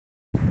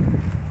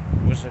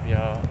What's up,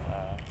 y'all?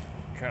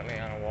 Currently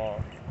on a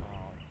walk.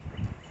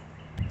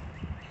 I'm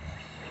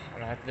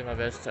gonna have to do my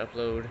best to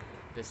upload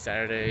this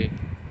Saturday.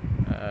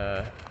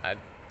 I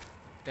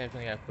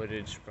definitely have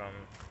footage from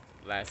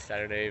last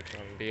Saturday from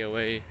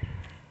BOA,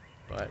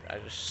 but I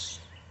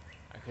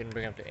couldn't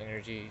bring up the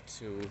energy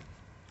to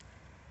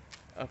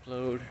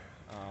upload.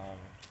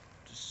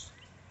 Just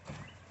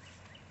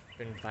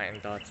been fighting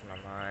thoughts in my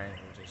mind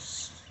and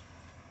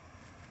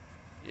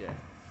yeah.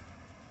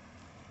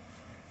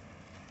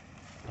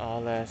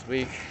 All last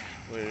week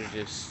was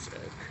just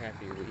a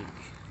crappy week,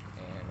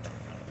 and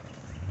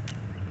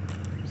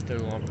still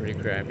going pretty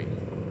crappy.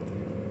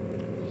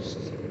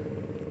 Just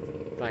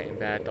fighting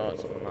bad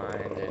thoughts in my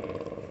mind and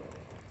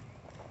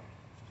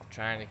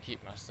trying to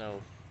keep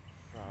myself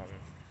from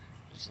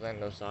just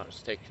letting those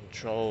thoughts take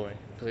control and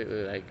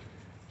completely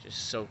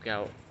just soak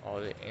out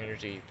all the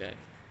energy that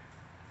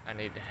I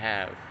need to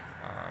have.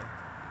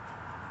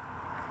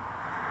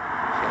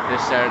 So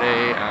this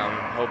Saturday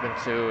I'm hoping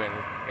to and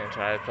gonna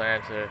try to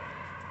plan to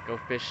go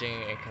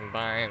fishing and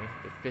combine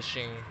the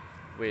fishing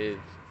with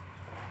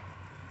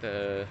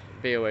the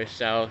BOA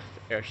South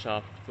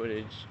airsoft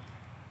footage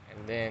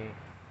and then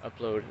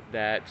upload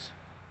that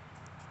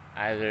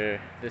either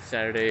this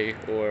Saturday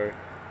or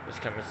this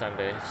coming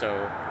Sunday. So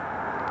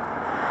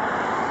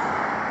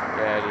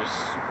yeah, just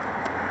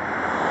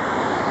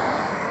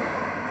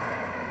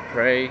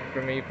pray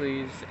for me,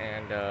 please,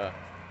 and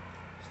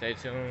stay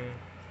tuned.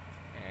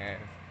 And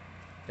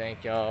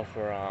thank y'all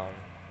for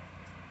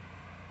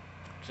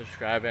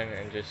subscribing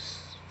and just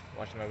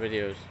watching my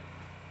videos.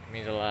 It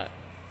means a lot.